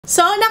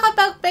So,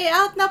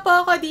 nakapag-payout na po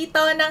ako dito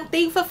ng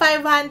tigpa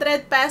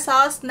 500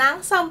 pesos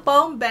ng 10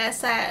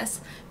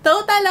 beses.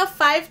 Total of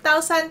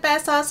 5,000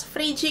 pesos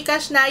free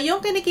GCash na yung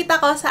kinikita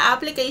ko sa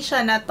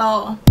application na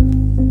to.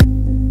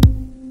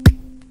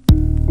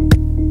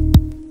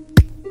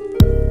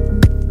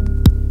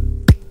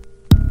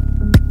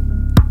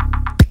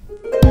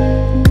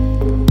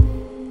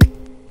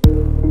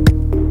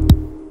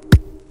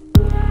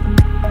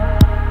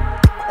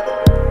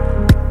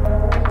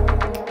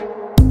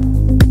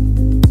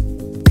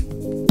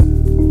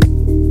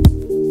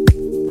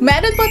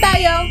 Meron po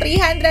tayong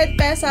 300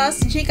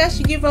 pesos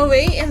GCash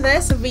giveaway in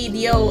this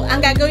video.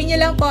 Ang gagawin nyo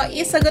lang po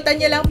is sagutan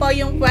nyo lang po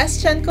yung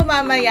question ko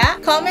mamaya.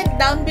 Comment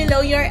down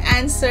below your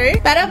answer.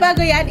 Pero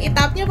bago yan,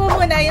 itap nyo po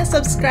muna yung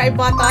subscribe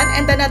button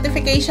and the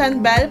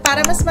notification bell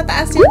para mas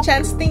mataas yung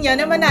chance ninyo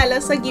na manalo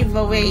sa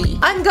giveaway.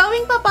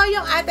 Ongoing pa po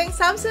yung ating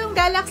Samsung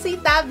Galaxy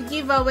Tab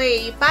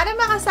giveaway. Para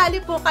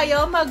makasali po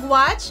kayo,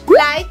 mag-watch,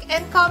 like,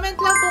 and comment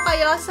lang po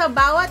kayo sa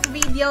bawat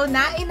video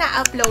na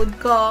ina-upload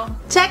ko.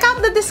 Check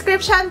out the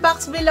description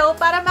box below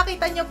para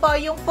makita nyo po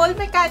yung full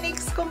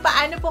mechanics kung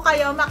paano po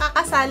kayo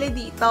makakasali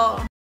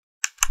dito.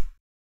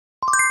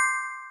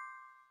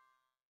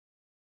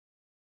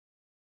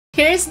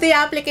 Here's the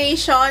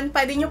application.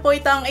 Pwede nyo po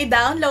itong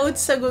i-download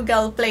sa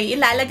Google Play.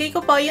 Ilalagay ko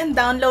po yung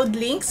download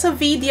link sa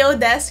video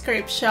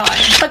description.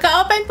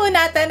 Pagka-open po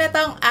natin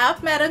itong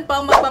app, meron po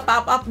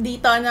magpa-pop up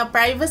dito na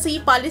privacy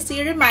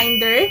policy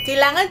reminder.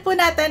 Kailangan po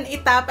natin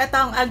itap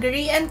itong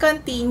agree and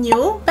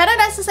continue. Pero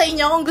nasa sa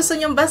inyo kung gusto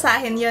nyong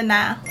basahin yun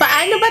na.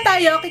 Paano ba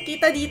tayo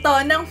kikita dito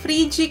ng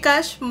free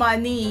GCash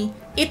money?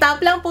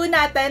 Itap lang po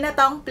natin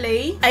itong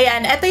play.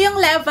 Ayan, ito yung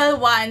level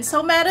 1.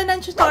 So, meron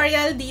ng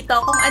tutorial dito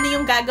kung ano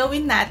yung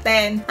gagawin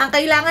natin. Ang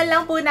kailangan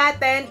lang po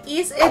natin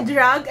is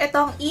i-drag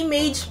itong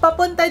image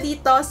papunta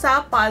dito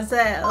sa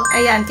puzzle.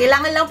 Ayan,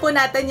 kailangan lang po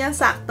natin yung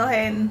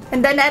saktuhin.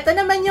 And then, ito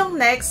naman yung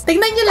next.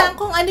 Tingnan nyo lang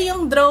kung ano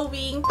yung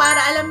drawing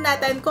para alam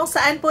natin kung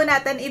saan po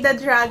natin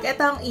i-drag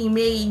itong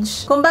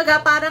image. Kumbaga,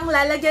 parang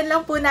lalagyan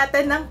lang po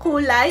natin ng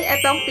kulay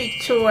itong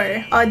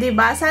picture. O,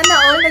 diba?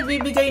 Sana all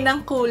nagbibigay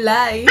ng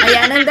kulay.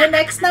 Ayan, and then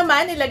next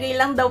naman, ilagay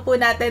lang daw po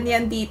natin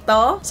yan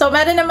dito. So,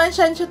 meron naman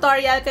siyang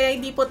tutorial kaya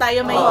hindi po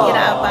tayo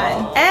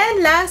mahihirapan. And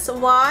last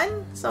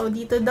one. So,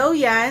 dito daw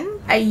yan.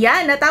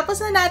 Ayan,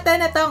 natapos na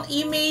natin itong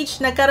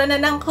image. Nagkaroon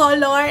na ng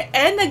color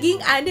and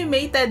naging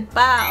animated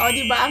pa. O,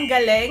 diba? Ang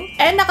galing.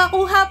 And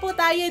nakakuha po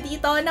tayo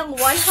dito ng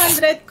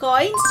 100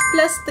 coins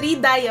plus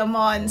 3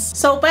 diamonds.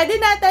 So, pwede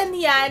natin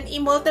yan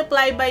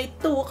i-multiply by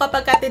 2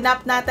 kapag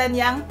tinap natin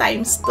yung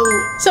times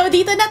 2. So,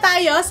 dito na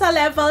tayo sa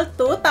level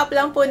 2. Tap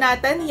lang po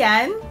natin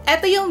yan.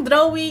 Ito yung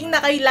drawing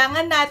na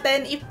kailangan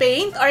natin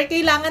i-paint or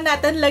kailangan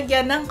natin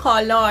lagyan ng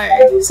color.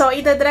 So,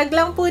 idadrag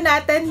lang po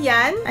natin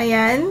yan.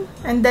 Ayan.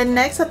 And then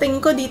next, sa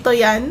tingin ko dito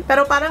yan.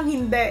 Pero parang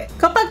hindi.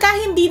 Kapag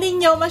hindi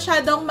ninyo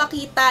masyadong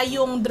makita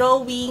yung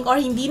drawing or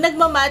hindi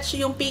nagmamatch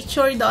yung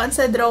picture doon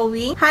sa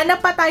drawing,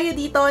 hanap pa tayo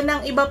dito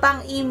ng iba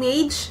pang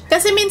image.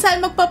 Kasi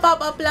minsan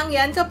magpa-pop up lang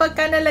yan kapag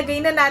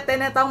nalagay na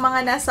natin itong mga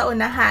nasa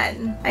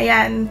unahan.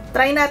 Ayan.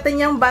 Try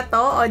natin yung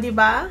bato, o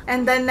diba?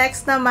 And then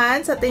next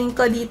naman, sa tingin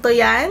ko dito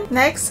yan.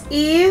 Next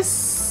is...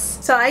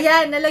 So,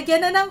 ayan,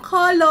 nalagyan na ng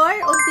color.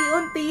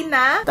 Unti-unti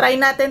na. Try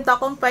natin to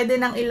kung pwede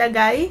nang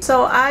ilagay.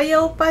 So,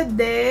 ayaw pa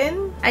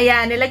din.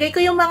 Ayan, nilagay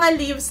ko yung mga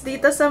leaves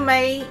dito sa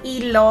may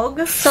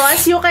ilog. So,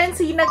 as you can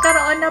see,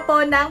 nagkaroon na po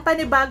ng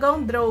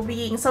panibagong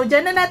drawing. So,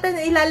 dyan na natin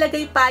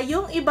ilalagay pa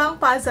yung ibang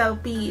puzzle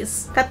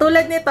piece.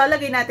 Katulad nito,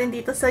 lagay natin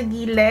dito sa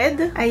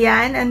gilid.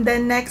 Ayan, and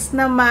then next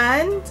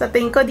naman, sa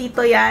tingin ko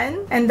dito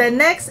yan. And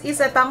then next is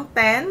itong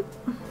tent.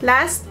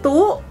 Last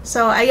 2.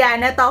 So,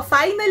 ayan, ito.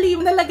 Finally,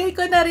 nalagay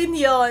ko na rin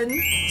yon.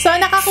 So,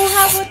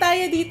 nakakuha po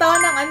tayo dito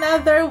ng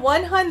another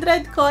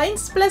 100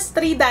 coins plus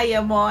 3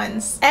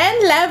 diamonds.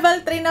 And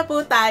level 3 na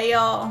po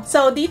tayo.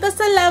 So, dito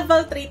sa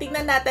level 3,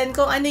 tingnan natin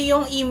kung ano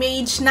yung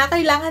image na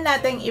kailangan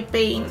nating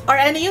i-paint. Or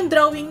ano yung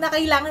drawing na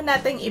kailangan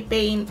nating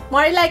i-paint.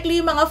 More likely,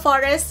 mga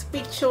forest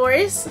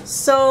pictures.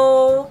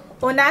 So...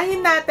 unahin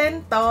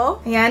natin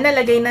to. Ayan,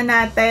 nalagay na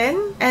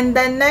natin. And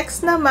then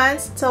next naman,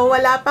 so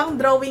wala pang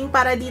drawing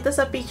para dito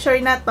sa picture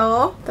na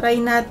to.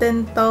 Try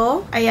natin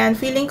to. Ayan,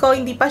 feeling ko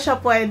hindi pa siya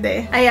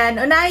pwede. Ayan,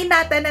 unahin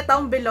natin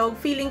itong bilog.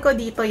 Feeling ko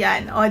dito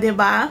yan. O,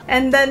 diba?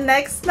 And then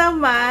next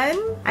naman,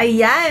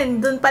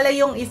 ayan, dun pala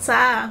yung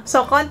isa.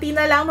 So, konti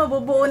na lang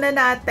mabubuo na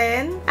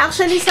natin.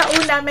 Actually, sa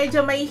una,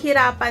 medyo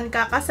mahihirapan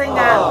ka kasi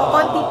nga,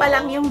 konti pa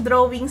lang yung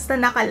drawings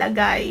na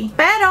nakalagay.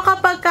 Pero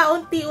kapag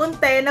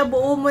kaunti-unti,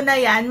 nabuo mo na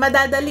yan,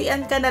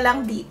 madadalian ka na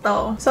lang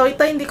dito. So,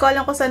 ito hindi ko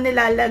alam kung saan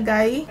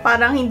nilalagay.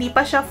 Parang hindi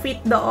pa siya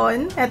fit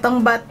doon. Etong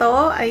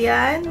bato,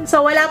 ayan.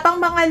 So, wala pang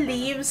mga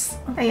leaves.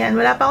 Ayan,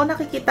 wala pa ako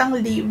nakikitang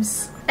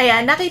leaves.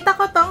 Ayan, nakita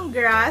ko tong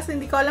grass.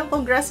 Hindi ko alam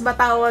kung grass ba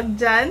tawag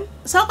dyan.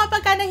 So,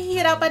 kapag ka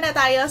nahihirapan na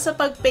tayo sa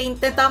pag-paint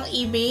nitong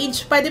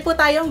image, pwede po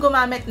tayong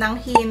gumamit ng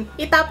hint.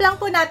 Itap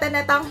lang po natin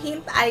itong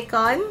hint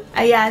icon.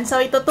 Ayan. So,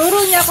 ituturo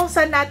niya kung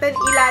saan natin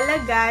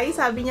ilalagay.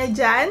 Sabi niya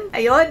dyan.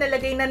 Ayun,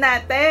 nalagay na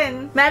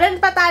natin.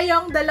 Meron pa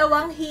tayong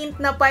dalawang hint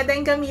na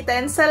pwedeng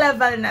gamitin sa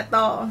level na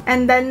to.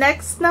 And then,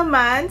 next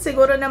naman,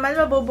 siguro naman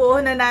mabubuo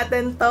na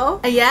natin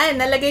to.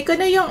 Ayan, nalagay ko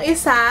na yung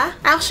isa.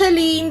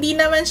 Actually, hindi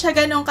naman siya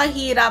ganun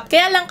kahirap.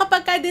 Kaya lang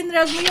kapag ka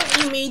dinrag mo yung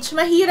image,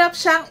 mahirap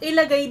siyang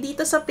ilagay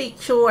dito sa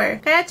picture.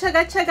 Kaya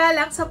tsaga-tsaga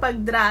lang sa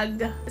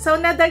pag-drag. So,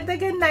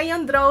 nadagdagan na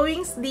yung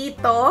drawings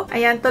dito.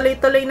 Ayan,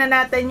 tuloy-tuloy na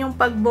natin yung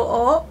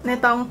pagbuo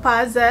nitong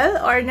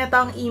puzzle or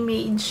nitong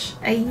image.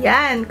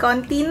 Ayan,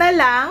 konti na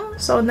lang.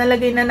 So,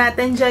 nalagay na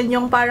natin dyan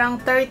yung parang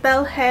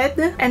turtle head.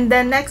 And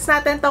then, next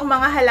natin tong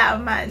mga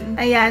halaman.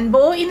 Ayan,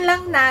 buuin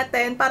lang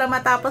natin para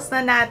matapos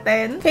na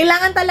natin.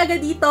 Kailangan talaga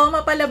dito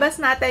mapalabas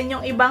natin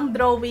yung ibang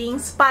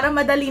drawings para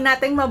madali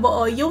nating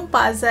mabuo yung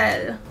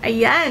puzzle.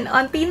 Ayan,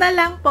 onti na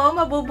lang po,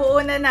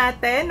 mabubuo na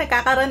natin.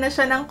 Nagkakaroon na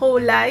siya ng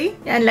kulay.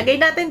 Ayan, lagay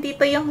natin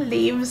dito yung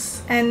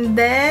leaves. And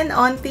then,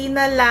 onti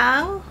na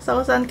lang.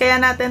 So, saan kaya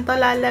natin to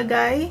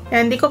lalagay?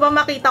 Ayan, hindi ko pa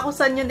makita kung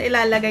saan yun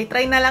ilalagay.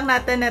 Try na lang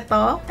natin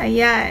ito.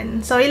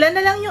 Ayan. So, ilan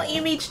na lang yung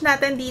image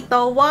natin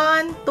dito?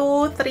 1,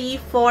 2, 3,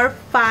 4,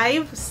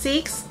 5,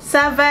 6,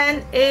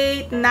 7,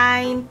 8,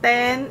 9,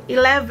 10,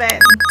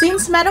 11.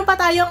 Since meron pa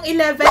tayong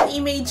 11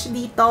 image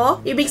dito,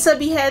 ibig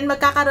sabihin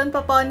magkakaroon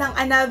pa po ng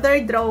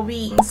another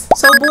drawings.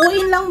 So,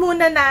 buuin lang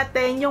muna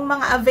natin yung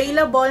mga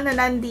available na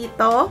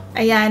nandito.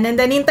 Ayan, and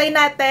then hintay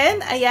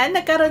natin. Ayan,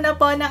 nagkaroon na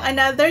po ng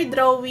another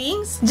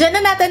drawings. Diyan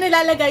na natin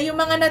nilalagay yung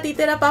mga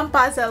natitira pang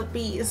puzzle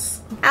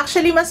piece.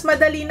 Actually, mas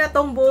madali na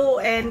tong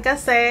buuin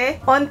kasi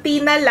onti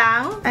na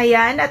lang.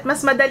 Ayan, at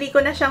mas madali ko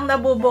na siyang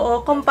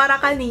nabubuo kumpara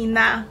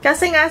kanina.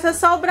 Kasi nga, sa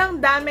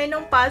sobrang dami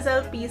ng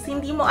puzzle piece,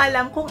 hindi mo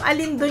alam kung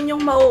alin dun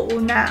yung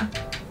mauuna.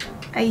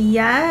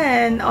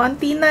 Ayan,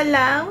 onti na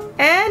lang.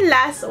 And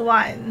last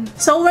one.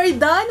 So, we're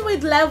done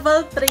with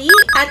level 3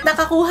 at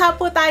nakakuha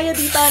po tayo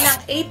dito ng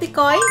 80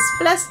 coins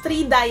plus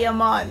 3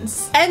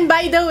 diamonds. And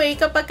by the way,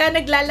 kapag ka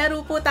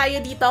naglalaro po tayo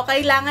dito,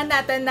 kailangan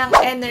natin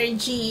ng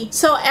energy.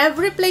 So,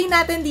 every play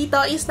natin dito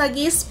is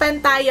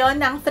nag-spend tayo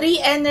ng 3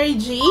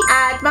 energy.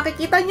 At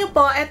makikita nyo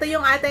po, ito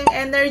yung ating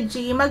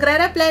energy.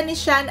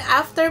 Magre-replenish yan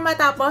after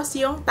matapos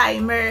yung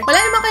timer. Wala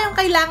naman kayong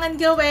kailangan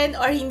gawin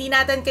or hindi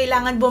natin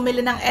kailangan bumili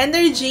ng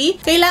energy.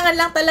 Kailangan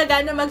lang talaga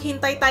na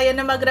maghintay tayo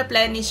na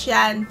mag-replenish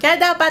yan. Kaya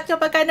dapat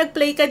kapag ka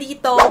nag-play ka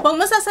dito, huwag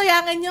mo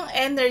sasayangin yung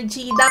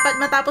energy. Dapat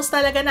matapos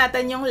talaga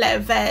natin yung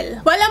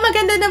level. Wala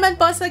maganda naman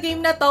po sa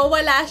game na to,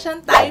 wala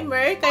siyang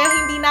timer, kaya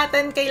hindi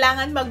natin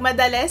kailangan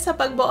magmadali sa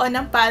pagbuo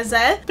ng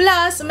puzzle.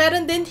 Plus,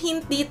 meron din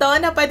hint dito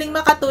na pwedeng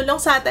makatulong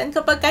sa atin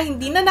kapag ka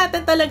hindi na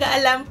natin talaga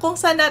alam kung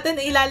saan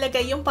natin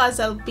ilalagay yung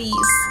puzzle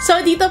piece.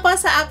 So, dito po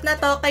sa app na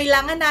to,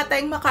 kailangan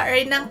natin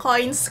maka-earn ng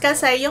coins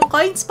kasi yung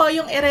coins po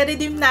yung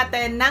i-redeem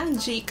natin ng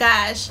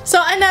GCash.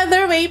 So,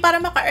 another way para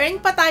maka-earn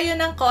pa tayo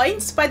ng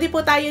coins, pwede po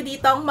tayo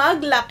ditong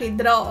mag-lucky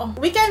draw.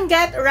 We can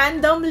get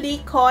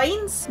randomly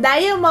coins,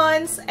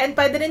 diamonds, and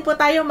pwede rin po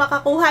tayo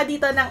makakuha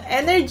dito ng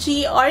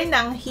energy or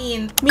ng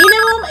hint.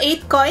 Minimum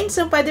 8 coins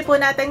yung pwede po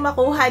natin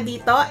makuha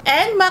dito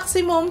and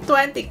maximum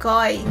 20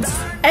 coins.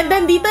 And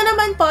then dito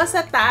naman po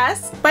sa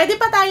task, pwede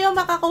pa tayo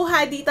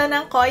makakuha dito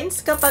ng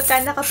coins kapag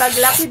ka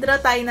nakapag-lucky draw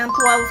tayo ng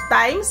 12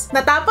 times.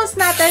 Natapos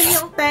natin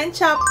yung 10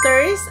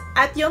 chapters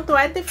at yung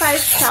 25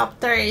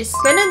 chapters.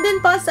 Ganun din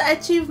po sa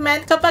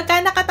achievement. Kapag ka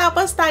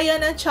nakatapos tayo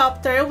ng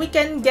chapter, we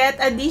can get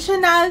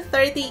additional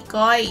 30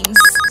 coins.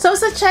 So,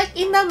 sa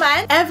check-in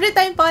naman, every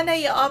time po na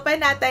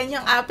i-open natin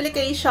yung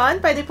application,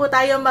 pwede po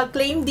tayo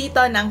mag-claim dito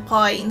ng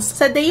coins.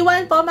 Sa day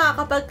 1 po,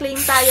 makakapag-claim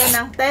tayo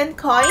ng 10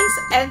 coins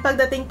and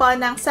pagdating po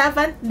ng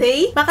 7th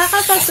day,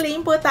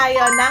 makakapag-claim po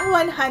tayo ng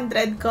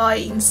 100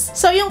 coins.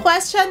 So, yung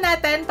question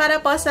natin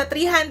para po sa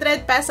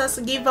 300 pesos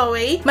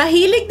giveaway,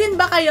 mahilig din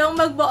ba kayong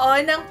magbuo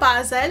ng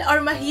puzzle or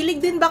mahilig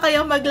din ba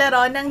kayong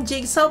maglaro ng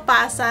jigsaw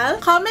puzzle?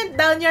 Comment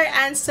down your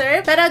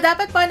answer. Pero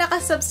dapat po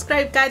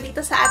nakasubscribe ka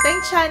dito sa ating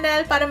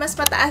channel para mas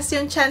mataas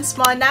yung chance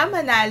mo na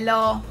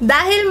manalo.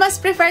 Dahil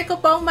mas prefer ko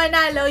pong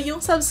manalo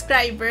yung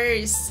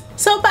subscribers.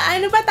 So,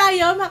 paano ba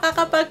tayo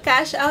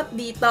makakapag-cash out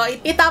dito?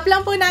 Itap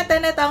lang po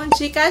natin itong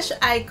GCash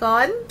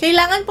icon.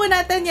 Kailangan po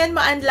natin yan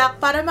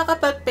ma-unlock para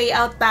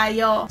makapag-payout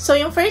tayo. So,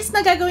 yung first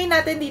na gagawin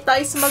natin dito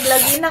is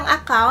mag-login ng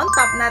account.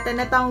 Tap natin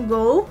itong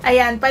go.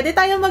 Ayan, pwede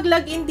tayo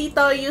mag-login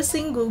dito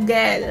using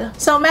Google.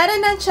 So,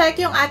 meron ng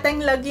check yung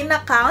ating login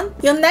account.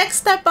 Yung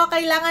next step po,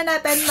 kailangan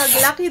natin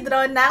mag-lucky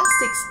draw ng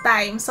 6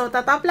 times. So,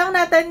 tatap lang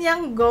natin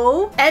yung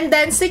go. And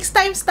then, 6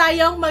 times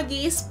tayong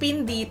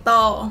mag-i-spin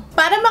dito.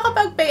 Para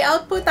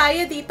makapag-payout po tayo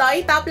tayo dito,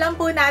 i-tap lang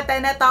po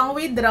natin na tong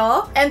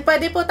withdraw. And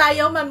pwede po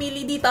tayo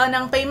mamili dito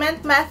ng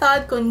payment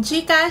method kung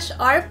GCash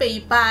or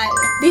PayPal.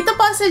 Dito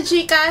po sa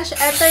GCash,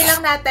 enter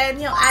lang natin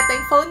yung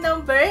ating phone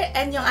number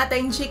and yung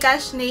ating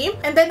GCash name.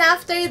 And then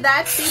after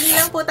that, pili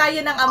lang po tayo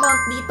ng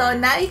amount dito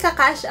na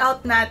ika-cash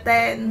out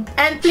natin.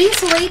 And please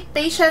wait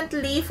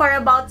patiently for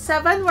about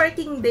 7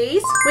 working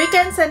days.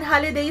 Weekends and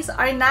holidays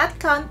are not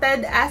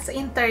counted as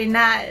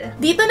internal.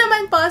 Dito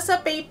naman po sa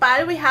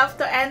PayPal, we have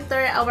to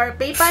enter our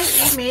PayPal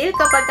email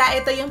kapag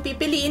ito yung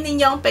pipiliin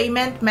ninyong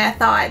payment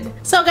method.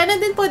 So,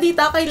 ganun din po dito,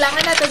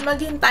 kailangan natin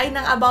maghintay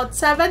ng about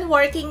 7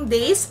 working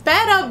days.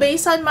 Pero,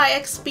 based on my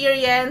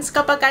experience,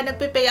 kapag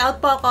nagpe-payout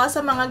po ako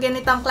sa mga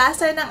ganitong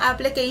klase ng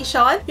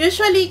application,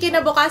 usually,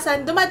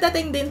 kinabukasan,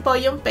 dumadating din po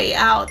yung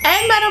payout.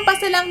 And meron pa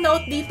silang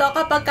note dito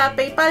kapag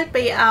PayPal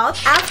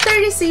payout, after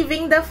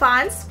receiving the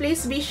funds,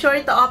 please be sure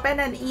to open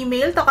an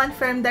email to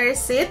confirm the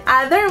receipt.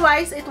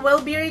 Otherwise, it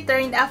will be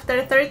returned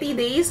after 30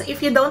 days.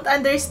 If you don't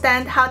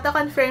understand how to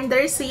confirm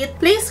the receipt,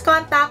 please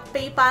contact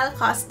PayPal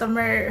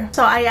customer.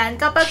 So,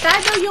 ayan, kapag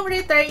daw yung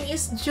return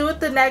is due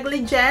to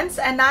negligence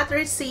and not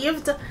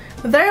received,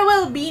 there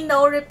will be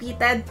no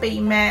repeated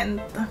payment.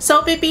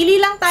 So,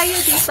 pipili lang tayo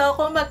dito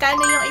kung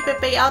magkano yung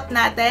ipe-payout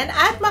natin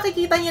at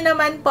makikita nyo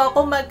naman po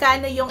kung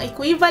magkano yung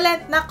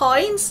equivalent na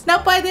coins na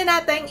pwede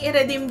natin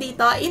i-redeem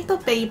dito into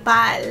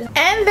PayPal.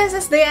 And this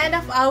is the end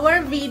of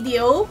our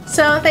video.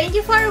 So, thank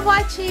you for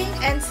watching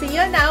and see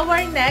you in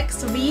our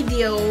next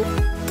video.